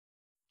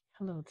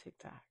Hello,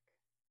 TikTok.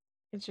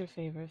 It's your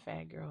favorite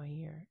fat girl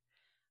here,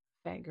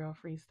 Fat Girl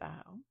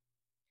Freestyle,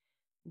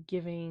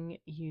 giving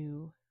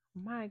you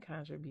my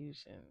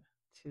contribution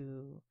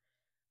to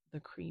the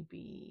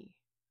creepy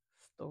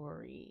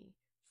story,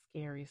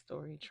 scary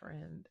story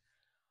trend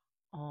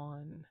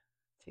on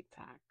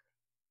TikTok.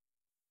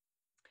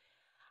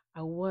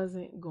 I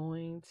wasn't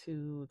going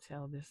to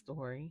tell this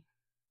story,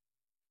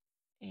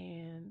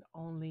 and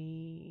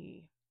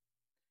only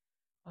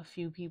a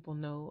few people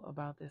know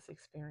about this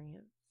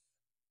experience,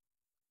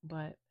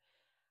 but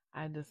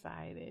I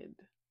decided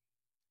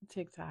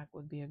TikTok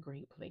would be a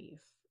great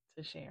place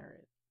to share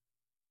it.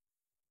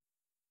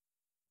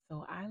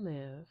 So I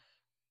live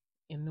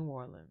in New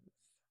Orleans,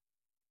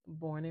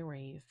 born and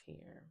raised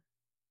here.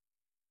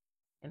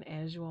 And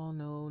as you all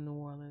know, New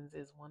Orleans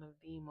is one of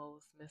the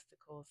most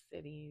mystical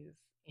cities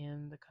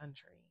in the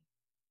country.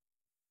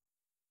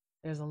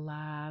 There's a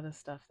lot of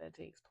stuff that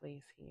takes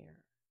place here.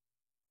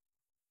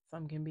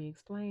 Some can be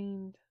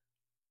explained,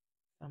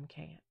 some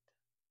can't.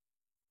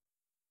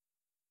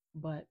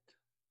 But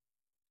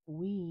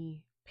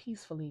we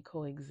peacefully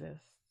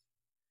coexist,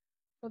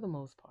 for the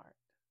most part,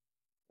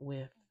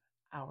 with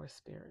our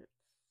spirits.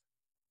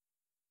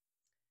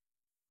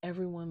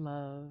 Everyone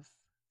loves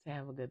to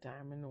have a good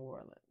time in New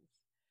Orleans.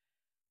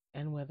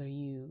 And whether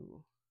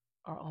you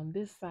are on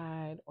this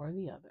side or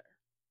the other,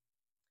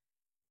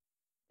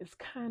 it's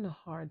kind of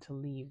hard to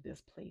leave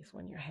this place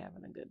when you're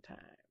having a good time.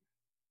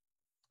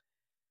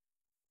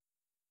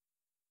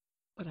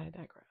 But I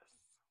digress.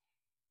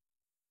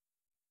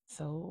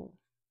 So,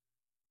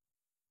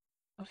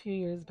 a few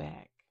years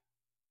back,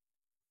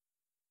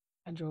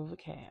 I drove a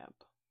cab.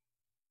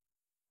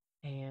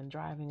 And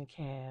driving a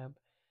cab,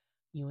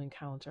 you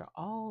encounter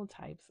all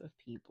types of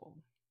people.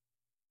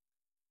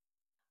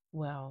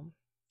 Well,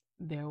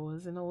 there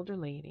was an older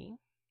lady.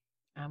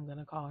 I'm going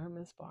to call her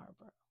Miss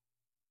Barbara.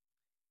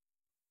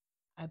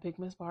 I picked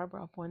Miss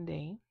Barbara up one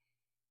day,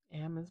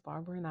 and Miss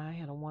Barbara and I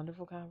had a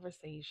wonderful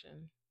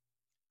conversation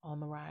on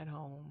the ride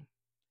home.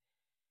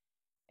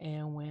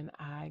 And when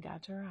I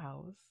got to her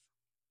house,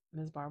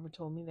 Ms. Barbara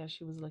told me that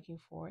she was looking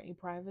for a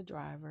private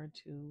driver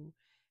to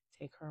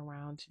take her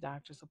around to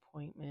doctor's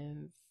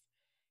appointments,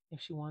 if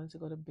she wanted to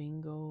go to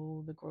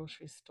bingo, the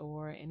grocery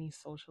store, any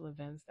social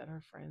events that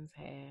her friends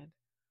had.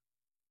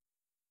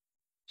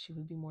 She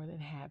would be more than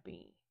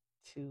happy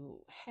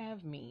to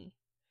have me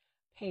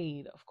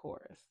paid, of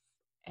course,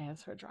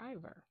 as her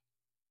driver.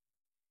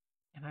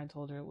 And I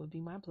told her it would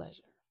be my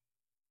pleasure.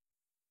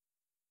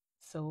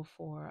 So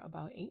for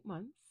about 8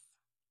 months,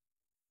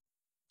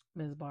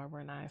 Ms.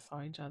 Barbara and I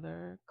saw each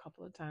other a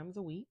couple of times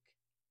a week.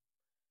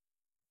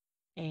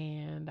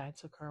 And I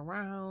took her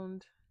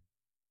around.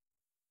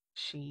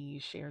 She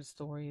shared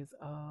stories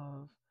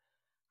of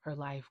her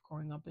life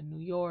growing up in New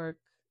York,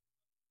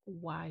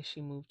 why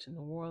she moved to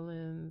New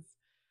Orleans,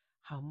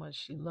 how much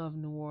she loved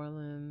New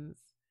Orleans.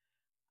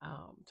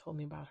 Told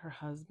me about her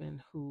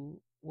husband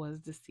who was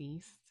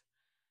deceased.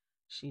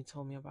 She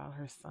told me about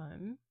her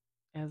son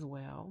as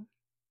well.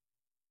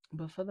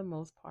 But for the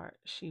most part,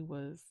 she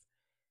was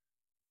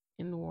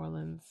in New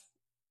Orleans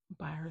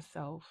by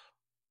herself.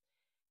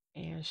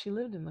 And she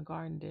lived in the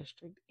Garden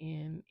District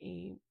in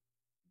a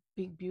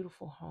big,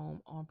 beautiful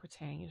home on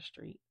Britannia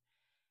Street.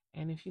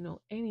 And if you know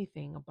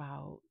anything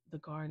about the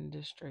Garden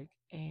District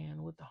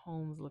and what the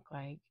homes look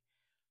like,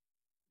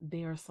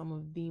 they are some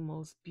of the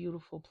most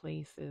beautiful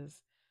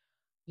places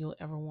you'll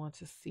ever want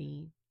to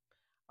see.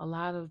 A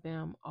lot of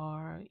them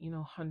are,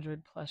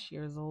 100+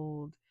 years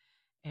old.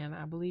 And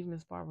I believe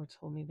Miss Barbara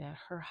told me that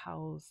her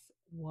house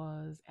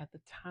was at the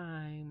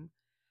time,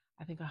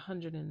 I think,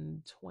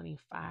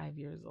 125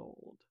 years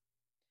old.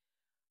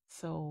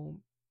 So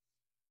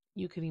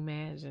you could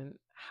imagine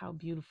how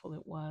beautiful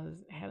it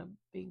was. It had a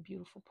big,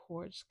 beautiful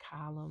porch,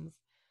 columns,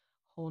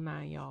 whole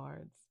 9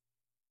 yards.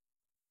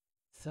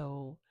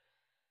 So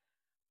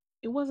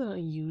it wasn't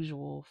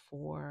unusual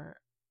for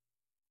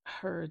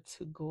her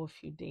to go a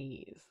few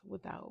days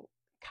without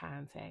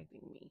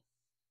contacting me.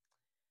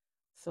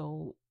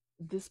 So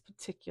this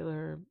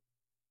particular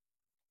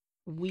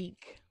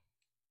week,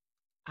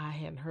 I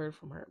hadn't heard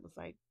from her. It was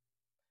like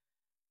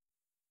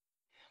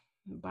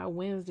by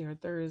Wednesday or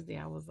Thursday,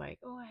 I was like,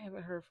 oh, I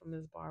haven't heard from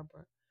Ms.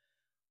 Barbara.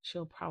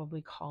 She'll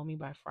probably call me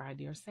by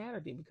Friday or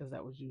Saturday because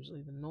that was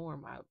usually the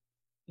norm.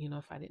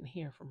 If I didn't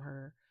hear from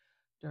her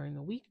during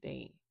the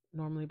weekday,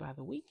 normally by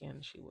the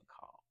weekend she would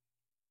call.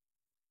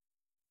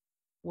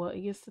 Well,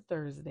 it gets to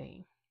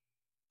Thursday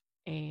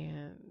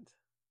and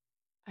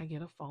I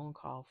get a phone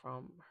call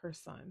from her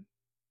son.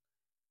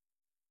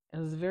 It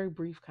was a very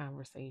brief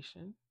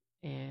conversation,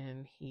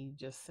 and he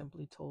just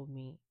simply told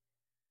me,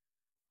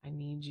 I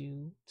need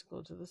you to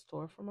go to the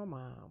store for my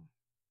mom.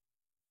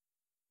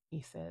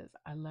 He says,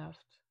 I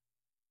left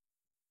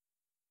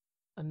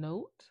a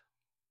note,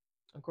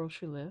 a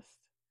grocery list,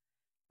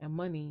 and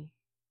money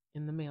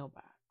in the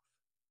mailbox.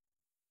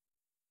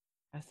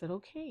 I said,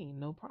 okay,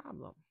 no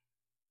problem.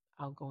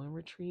 I'll go and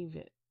retrieve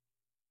it,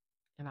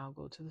 and I'll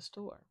go to the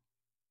store.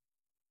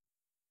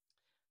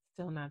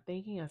 Still not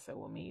thinking. I said,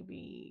 well,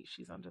 maybe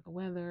she's under the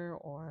weather,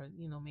 or,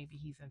 maybe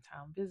he's in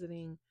town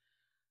visiting.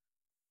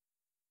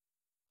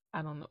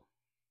 I don't know.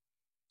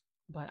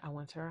 But I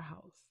went to her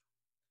house.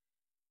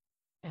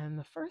 And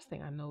the first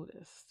thing I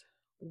noticed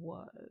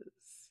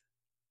was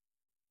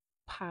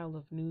a pile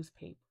of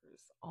newspapers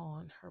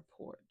on her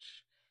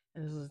porch.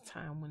 And this was a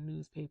time when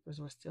newspapers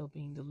were still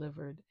being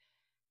delivered.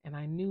 And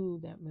I knew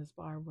that Miss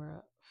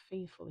Barbara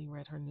faithfully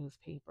read her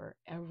newspaper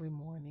every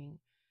morning,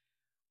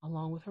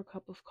 along with her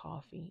cup of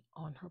coffee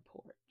on her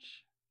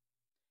porch.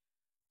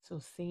 So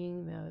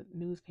seeing the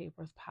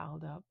newspapers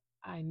piled up,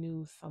 I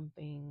knew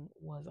something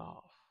was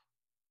off.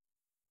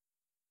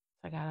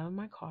 So I got out of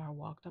my car,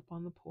 walked up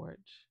on the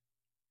porch,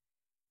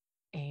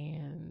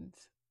 and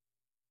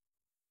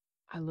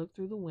I looked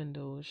through the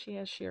windows. She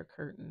has sheer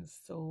curtains,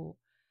 so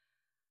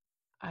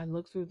I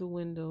looked through the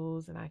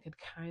windows and I could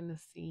kind of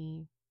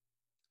see,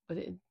 but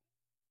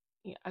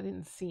I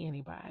didn't see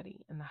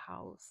anybody in the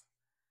house.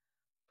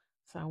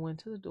 So I went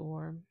to the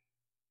door,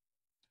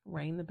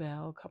 rang the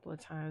bell a couple of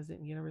times,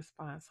 didn't get a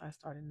response. So I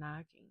started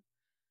knocking.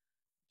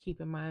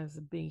 Keep in mind, it's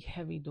a big,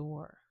 heavy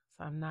door.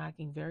 So I'm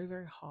knocking very,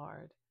 very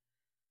hard.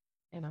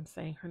 And I'm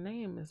saying her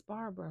name, Miss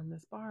Barbara,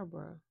 Miss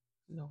Barbara.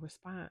 No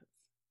response.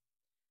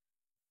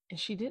 And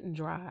she didn't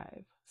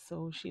drive.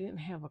 So she didn't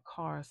have a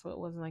car. So it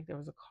wasn't like there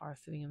was a car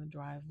sitting in the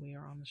driveway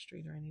or on the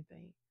street or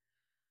anything.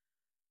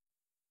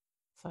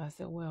 So I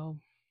said, well,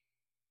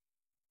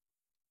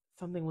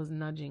 something was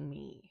nudging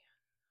me,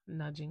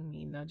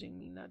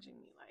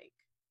 like,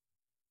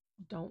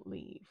 don't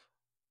leave.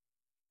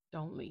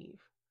 Don't leave.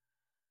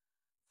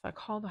 So I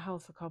called the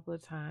house a couple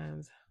of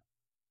times,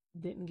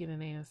 didn't get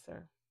an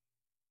answer.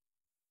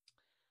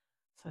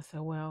 So I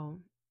said, well,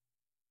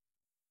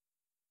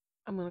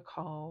 I'm going to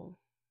call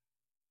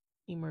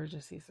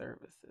emergency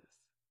services.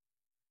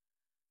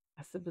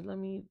 I said, but let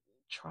me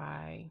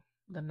try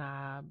the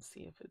knob,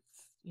 see if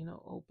it's,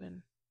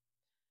 open.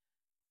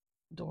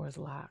 Door's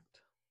locked.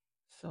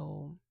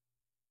 So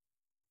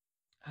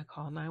I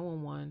called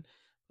 911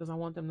 because I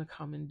want them to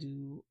come and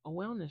do a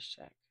wellness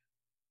check.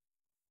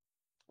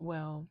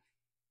 Well,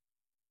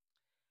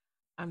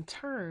 I'm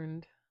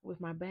turned with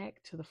my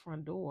back to the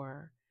front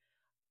door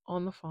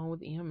on the phone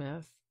with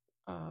EMS,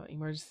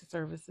 emergency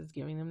services,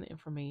 giving them the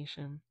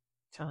information,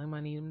 telling them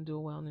I need them to do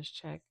a wellness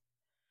check,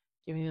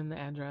 giving them the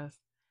address.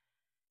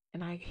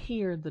 And I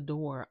hear the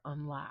door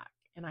unlock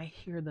and I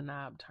hear the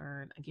knob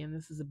turn. Again,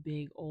 this is a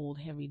big, old,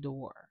 heavy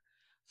door.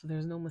 So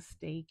there's no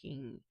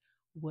mistaking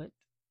what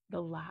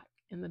the lock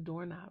and the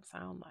doorknob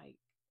sound like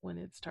when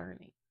it's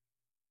turning.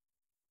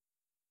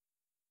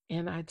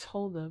 And I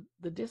told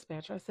the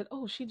dispatcher, I said,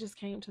 oh, she just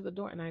came to the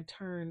door. And I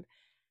turned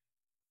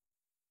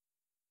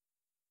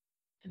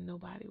and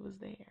nobody was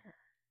there.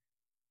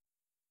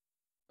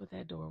 But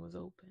that door was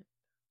open.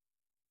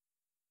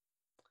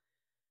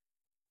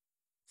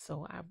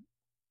 So I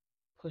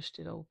pushed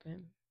it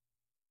open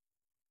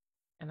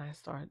and I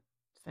started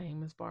saying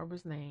Miss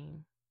Barbara's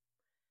name.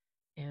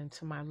 And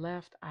to my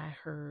left, I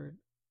heard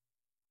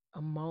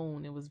a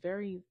moan. It was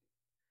very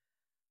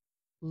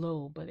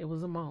low, but it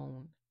was a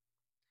moan.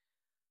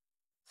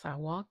 So I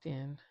walked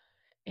in,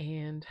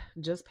 and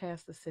just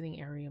past the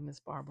sitting area, Miss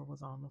Barbara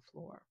was on the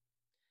floor.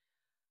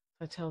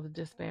 So I tell the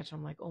dispatcher,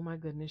 I'm like, oh my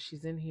goodness,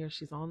 she's in here.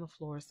 She's on the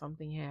floor.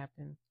 Something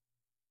happened.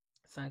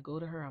 So I go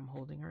to her. I'm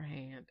holding her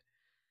hand.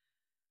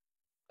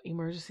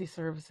 Emergency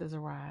services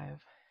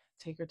arrive,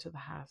 take her to the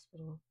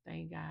hospital.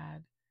 Thank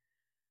God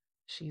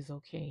she's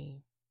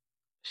okay.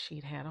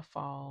 She'd had a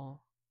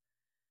fall,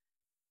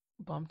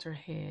 bumped her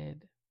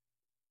head,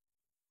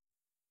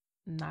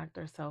 knocked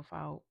herself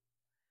out,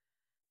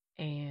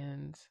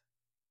 and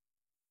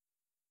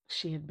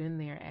she had been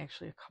there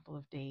actually a couple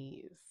of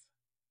days,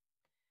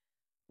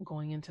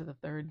 going into the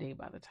third day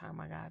by the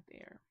time I got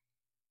there.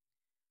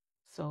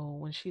 So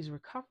when she's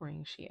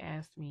recovering, she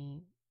asked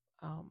me,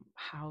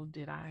 how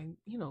did I,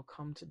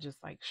 come to just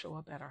like show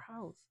up at her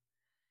house?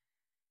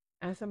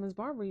 And I said, Miss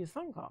Barbara, your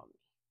son called me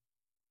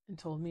and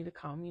told me to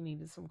come. He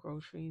needed some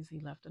groceries. He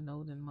left a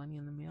note and money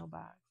in the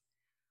mailbox.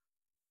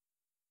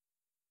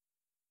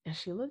 And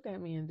she looked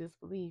at me in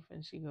disbelief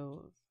and she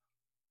goes,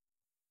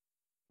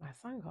 my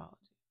son called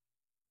you.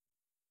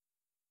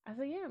 I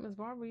said, yeah, Miss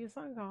Barbara, your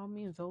son called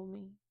me and told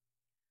me,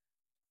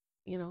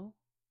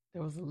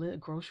 there was a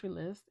grocery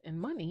list and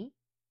money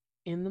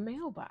in the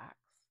mailbox.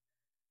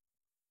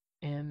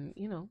 And,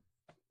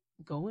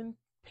 go and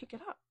pick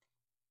it up.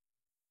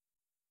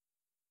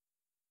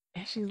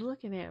 And she's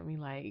looking at me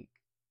like,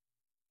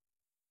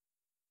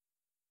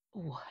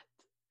 what?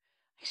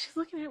 She's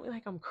looking at me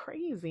like I'm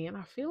crazy. And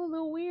I feel a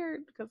little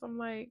weird because I'm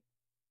like,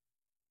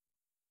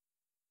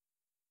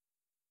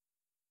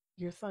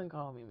 your son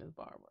called me, Miss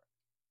Barbara.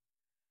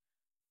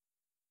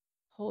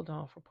 Hold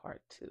on for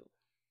part 2.